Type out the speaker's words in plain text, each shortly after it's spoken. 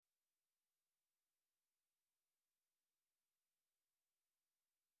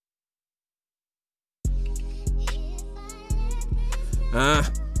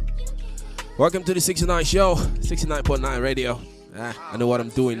Welcome to the 69 show, 69.9 radio. I know what I'm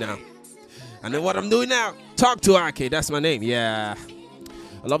doing now. Talk to Ake, that's my name. Yeah.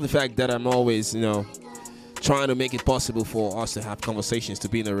 I love the fact that I'm always, trying to make it possible for us to have conversations, to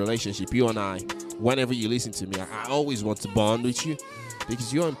be in a relationship. You and I, whenever you listen to me, I always want to bond with you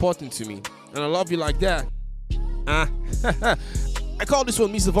because you're important to me. And I love you like that. I call this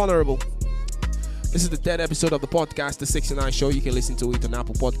one Mr. Vulnurable. This is the third episode of the podcast, The 69 Show. You can listen to it on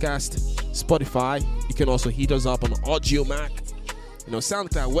Apple Podcast, Spotify. You can also hit us up on Audio Mac,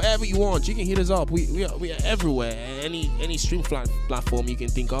 SoundCloud, wherever you want. You can hit us up. We are everywhere. Any stream platform you can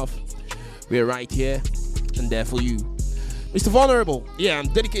think of. We are right here and there for you. Mr. Vulnurable. Yeah, I'm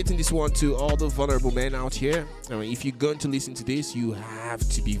dedicating this one to all the vulnerable men out here. I mean, if you're going to listen to this, you have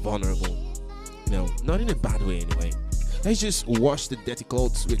to be vulnerable. Not in a bad way anyway. Let's just wash the dirty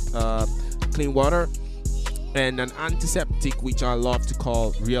clothes with clean water and an antiseptic, which I love to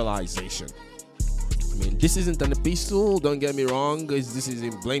call realization. I mean, this isn't an epistle, don't get me wrong. This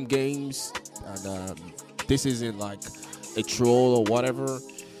isn't blame games, and this isn't like a troll or whatever.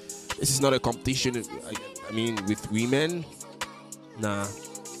 This is not a competition, with women. Nah,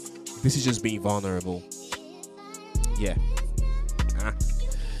 this is just being vulnerable. Yeah.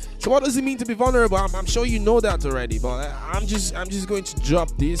 So what does it mean to be vulnerable? I'm sure you know that already, but I'm just going to drop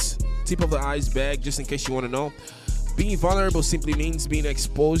this tip of the iceberg just in case you want to know. Being vulnerable simply means being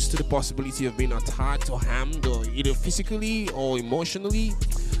exposed to the possibility of being attacked or harmed, or either physically or emotionally.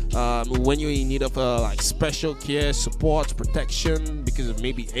 When you're in need of special care, support, protection because of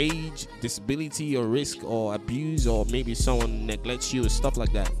maybe age, disability, or risk, or abuse, or maybe someone neglects you or stuff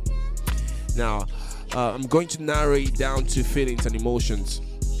like that. Now, I'm going to narrow it down to feelings and emotions.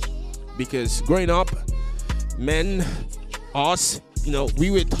 Because growing up, men, us, we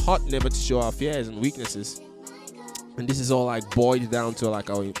were taught never to show our fears and weaknesses. And this is all boiled down to our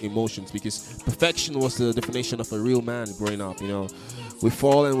emotions, because perfection was the definition of a real man growing up. We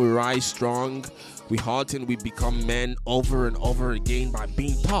fall and we rise strong. We halt and we become men over and over again by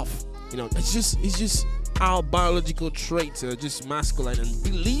being tough. It's just our biological traits are just masculine. And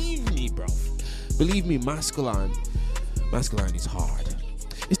believe me, bro, masculine is hard.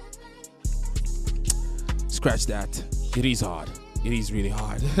 Scratch that. It is hard. It is really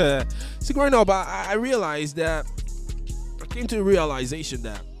hard. So growing up, I realized that, I came to a realization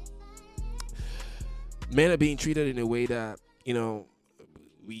that men are being treated in a way that,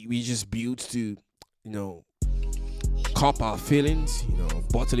 we just built to, cop our feelings,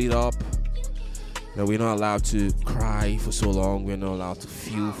 bottle it up. We're not allowed to cry for so long. We're not allowed to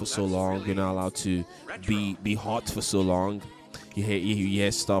feel for so long. We're not allowed to be hot for so long. You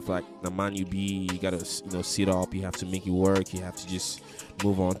hear stuff like, the man you be, you gotta sit up, you have to make it work, you have to just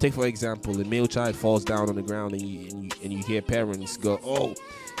move on. Take for example, a male child falls down on the ground and you hear parents go, "Oh,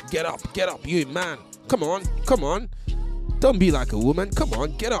 get up, you a man, come on, don't be like a woman, come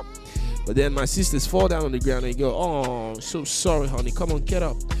on, get up." But then my sisters fall down on the ground and you go, "Oh, so sorry honey, come on, get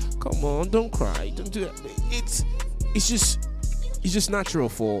up, come on, don't cry, don't do that." It's just natural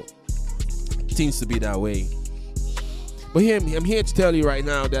for things to be that way. But I'm here to tell you right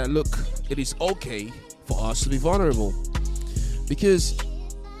now that, look, it is okay for us to be vulnerable. Because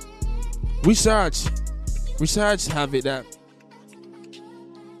research have it that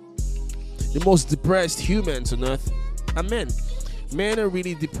the most depressed humans on earth are men. Men are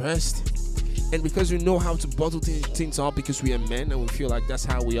really depressed. And because we know how to bottle things up because we are men and we feel like that's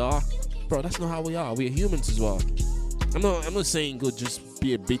how we are. Bro, that's not how we are. We are humans as well. I'm not saying go just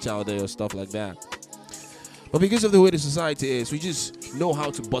be a bitch out there or stuff like that. But because of the way the society is, we just know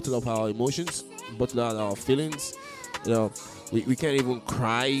how to bottle up our emotions, bottle out our feelings. We can't even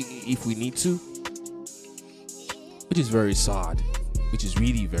cry if we need to, which is very sad, which is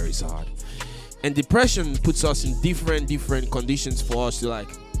really very sad. And depression puts us in different conditions for us to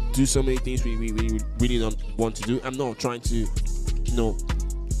do so many things we really don't want to do. I'm not trying to,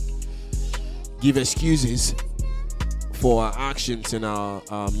 give excuses for our actions and our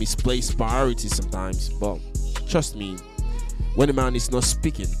misplaced priorities sometimes, but trust me, when a man is not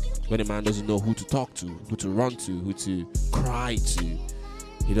speaking, when a man doesn't know who to talk to, who to run to, who to cry to,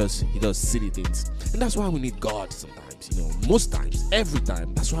 he does silly things. And that's why we need God sometimes, most times, every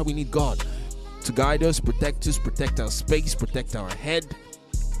time. That's why we need God to guide us, protect our space, protect our head.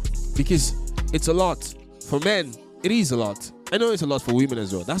 Because it's a lot. For men, it is a lot. I know it's a lot for women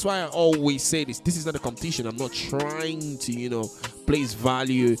as well. That's why I always say this. This is not a competition. I'm not trying to, place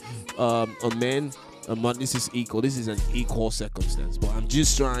value on men. This is equal. This is an equal circumstance. But I'm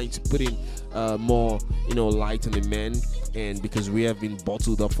just trying to put in more, light on the men. And because we have been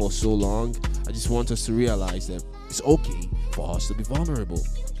bottled up for so long, I just want us to realize that it's okay for us to be vulnerable.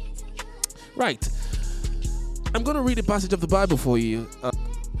 Right. I'm going to read a passage of the Bible for you.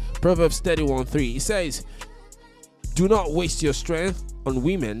 Proverbs 31:3. It says, "Do not waste your strength on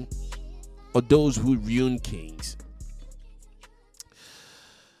women or those who ruin kings."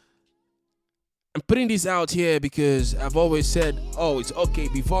 I'm putting this out here because I've always said, oh, it's okay,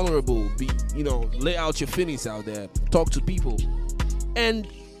 be vulnerable, lay out your feelings out there, talk to people. And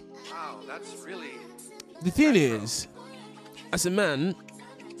wow, that's really the thing is, as a man,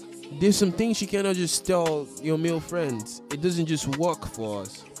 there's some things you cannot just tell your male friends. It doesn't just work for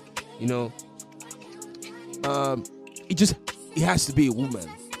us, it has to be a woman,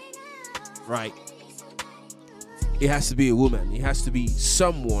 right? It has to be a woman. It has to be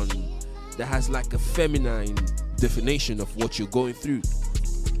someone that has like a feminine definition of what you're going through.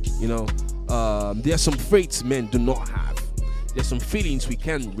 There are some traits men do not have. There's some feelings we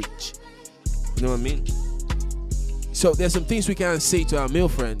can't reach. You know what I mean? So there's some things we can't say to our male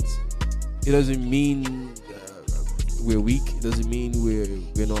friends. It doesn't mean we're weak. It doesn't mean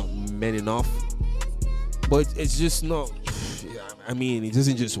we're not men enough. But it's just not. It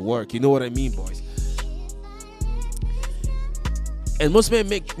doesn't just work. You know what I mean, boys? And most men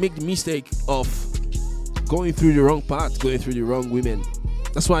make the mistake of going through the wrong path, going through the wrong women.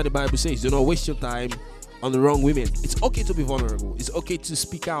 That's why the Bible says, do not waste your time on the wrong women. It's okay to be vulnerable. It's okay to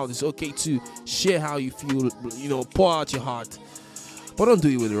speak out. It's okay to share how you feel, pour out your heart. But don't do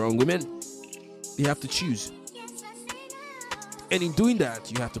it with the wrong women. You have to choose. And in doing that,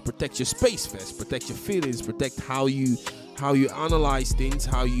 you have to protect your space first, protect your feelings, protect how you analyze things,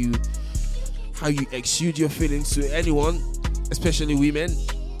 how you exude your feelings to anyone, especially women,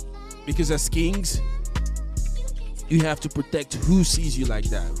 because as kings, you have to protect who sees you like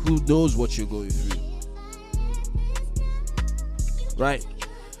that, who knows what you're going through, right?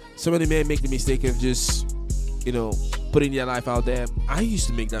 Some of the men make the mistake of just, putting their life out there. I used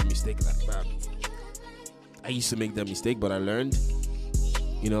to make that mistake but I learned,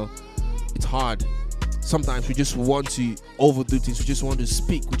 it's hard. Sometimes we just want to overdo things. We just want to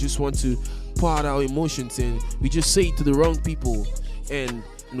speak. We just want to pour out our emotions, and we just say it to the wrong people. And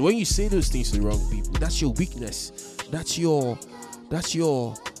when you say those things to the wrong people, that's your weakness. That's your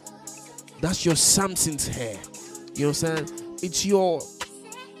Samson's hair. You know what I'm saying? It's your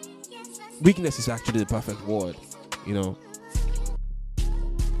weakness is actually the perfect word.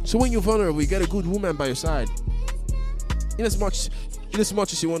 So when you're vulnerable, you get a good woman by your side. In as much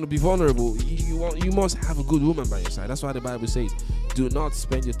as you want to be vulnerable, you must have a good woman by your side. That's why the Bible says, do not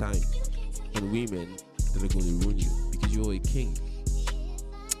spend your time on women that are going to ruin you, because you're a king.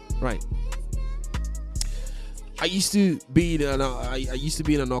 Right. I used to be in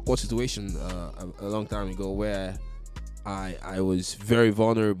an awkward situation a long time ago where I was very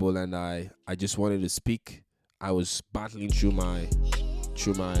vulnerable, and I just wanted to speak. I was battling through my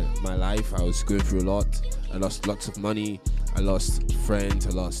life. I was going through a lot. I lost lots of money. I lost friends.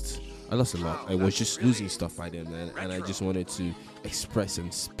 I lost a lot. I was just losing stuff by then, and I just wanted to express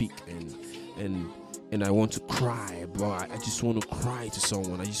and speak, and I want to cry, bro. I just want to cry to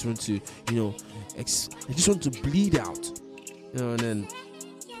someone. I just want to, I just want to bleed out, and then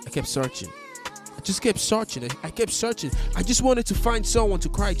I kept searching. I just kept searching. I kept searching. I just wanted to find someone to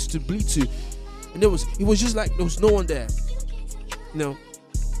cry to bleed to, and it was just like there was no one there.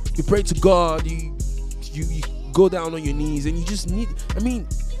 You pray to God. You go down on your knees, and you just need.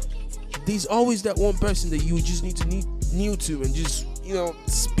 There's always that one person that you just need to kneel to, and just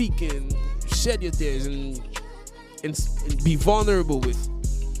speak and shed your tears and be vulnerable with.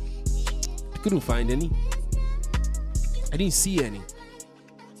 I couldn't find any. I didn't see any,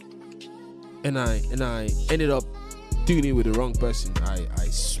 and I ended up doing it with the wrong person. I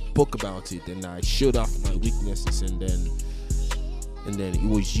spoke about it, and I showed off my weaknesses, and then it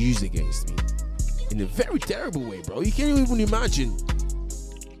was used against me in a very terrible way, bro. You can't even imagine.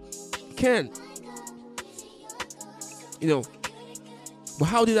 You can't. But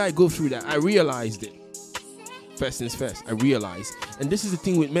how did I go through that? I realized it. First things first, I realized. And this is the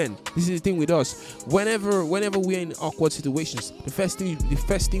thing with men. This is the thing with us. Whenever we're in awkward situations, the first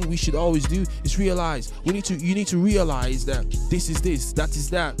thing we should always do is realize. You need to realize that this is this, that is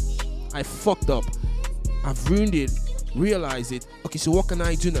that. I fucked up. I've ruined it. Realize it. Okay, so what can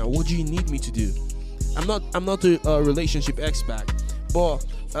I do now? What do you need me to do? I'm not a relationship expert, but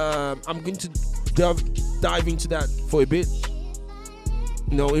I'm going to dive into that for a bit.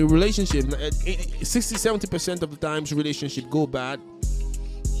 In relationship, 60-70% of the times relationship go bad.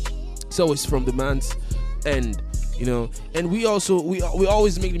 So it's from the man's end, and we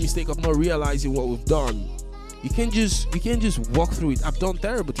always make the mistake of not realizing what we've done. You can't just walk through it. I've done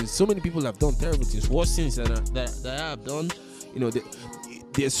terrible things. So many people have done terrible things, worse things that I have done. You know,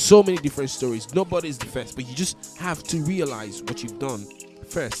 there's so many different stories. Nobody's the first, but you just have to realize what you've done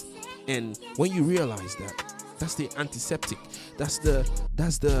first. And when you realize that, that's the antiseptic. That's the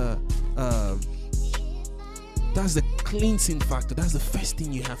cleansing factor. That's the first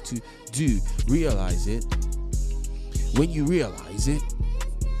thing you have to do. Realize it. When you realize it,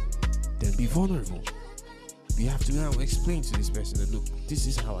 then be vulnerable. You have to now explain to this person that, look, this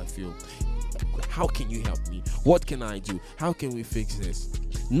is how I feel. How can you help me? What can I do? How can we fix this?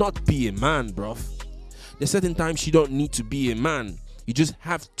 Not be a man, bruv. There's certain times you don't need to be a man. You just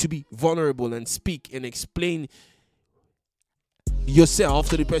have to be vulnerable and speak and explain yourself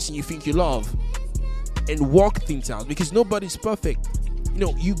to the person you think you love and work things out, because nobody's perfect. You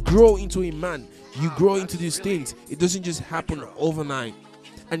know, you grow into a man. You grow into these things. It doesn't just happen overnight.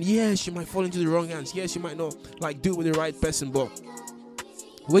 And yes, you might fall into the wrong hands. Yes, you might not do it with the right person. But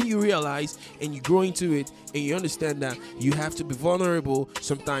when you realize and you grow into it and you understand that you have to be vulnerable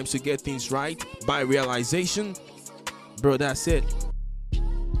sometimes to get things right by realization, bro, that's it.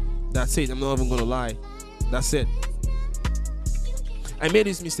 That's it. I'm not even going to lie. That's it. I made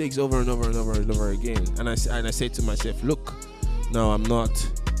these mistakes over and over and over and over again. And I said to myself, look, no, I'm not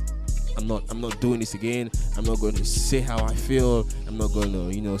doing this again. I'm not going to say how I feel. I'm not going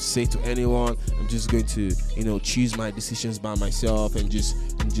to, say to anyone. I'm just going to, choose my decisions by myself and just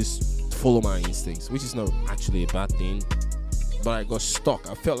follow my instincts, which is not actually a bad thing. But I got stuck.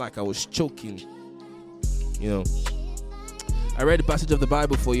 I felt like I was choking. I read a passage of the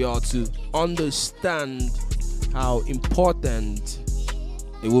Bible for y'all to understand how important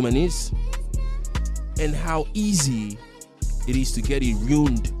a woman is and how easy it is to get it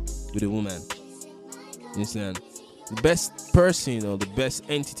ruined with a woman. You understand? The best person or the best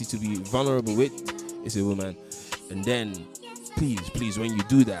entity to be vulnerable with is a woman. And then please, when you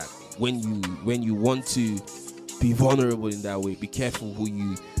do that, when you want to be vulnerable in that way, be careful who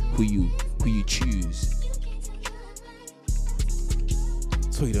you choose,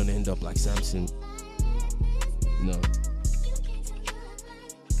 so you don't end up like Samson.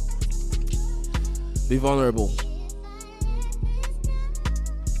 Be vulnerable.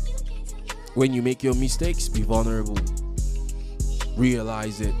 When you make your mistakes, be vulnerable.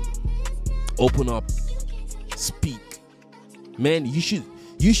 Realize it. Open up. Speak. Man, you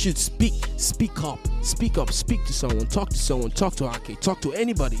should speak. Speak up. Speak up. Speak to someone. Talk to someone. Talk to Ake. Talk to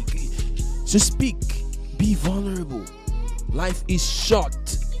anybody. Just speak. Be vulnerable. Life is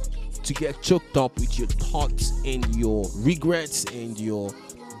short to get choked up with your thoughts and your regrets and your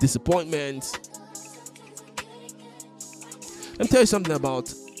disappointments. Let me tell you something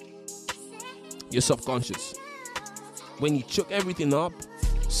about your subconscious. When you choke everything up,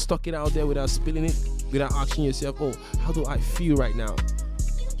 stuck it out there without spilling it, without asking yourself, oh, how do I feel right now?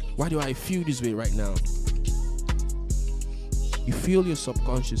 Why do I feel this way right now? You fill your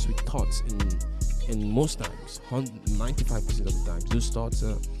subconscious with thoughts, and most times, 95% of the times, those thoughts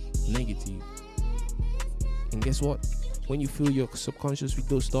are negative. And guess what? When you fill your subconscious with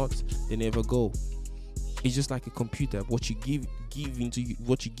those thoughts, they never go. It's just like a computer. What you give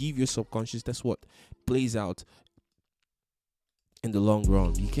your subconscious, that's what plays out in the long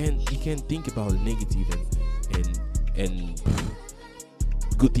run. You can't think about the negative and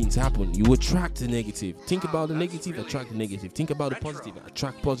good things happen. You attract the negative. Think about the negative, attract the negative. Think about the positive,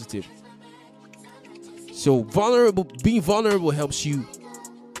 attract positive. So being vulnerable helps you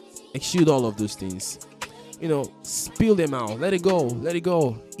exude all of those things. Spill them out. Let it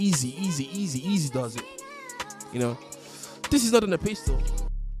go. Easy does it. This is not an epistle.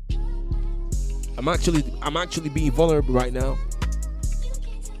 I'm actually being vulnerable right now.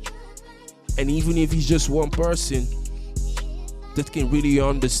 And even if it's just one person that can really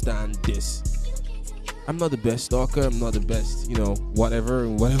understand this, I'm not the best talker. I'm not the best, whatever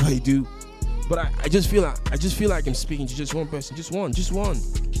I do. But I just feel like I'm speaking to just one person, just one.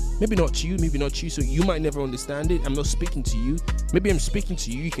 Maybe not you, so you might never understand it. I'm not speaking to you. Maybe I'm speaking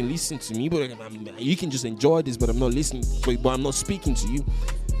to you. You can listen to me, but you can just enjoy this. But I'm not listening. But I'm not speaking to you.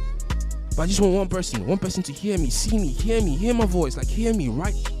 But I just want one person to hear me, see me, hear my voice, hear me,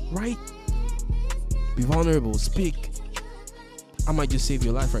 right? Be vulnerable, speak. I might just save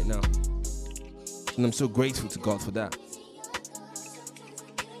your life right now, and I'm so grateful to God for that.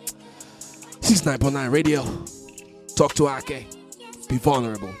 69.9 Radio. Talk to Ake. Be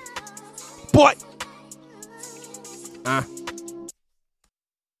vulnerable. Boy!